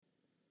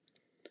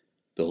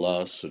The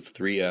loss of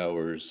 3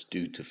 hours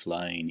due to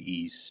flying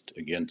east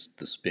against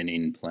the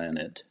spinning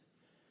planet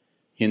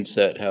hints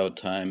at how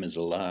time is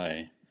a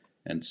lie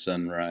and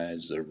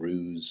sunrise a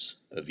ruse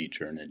of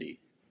eternity.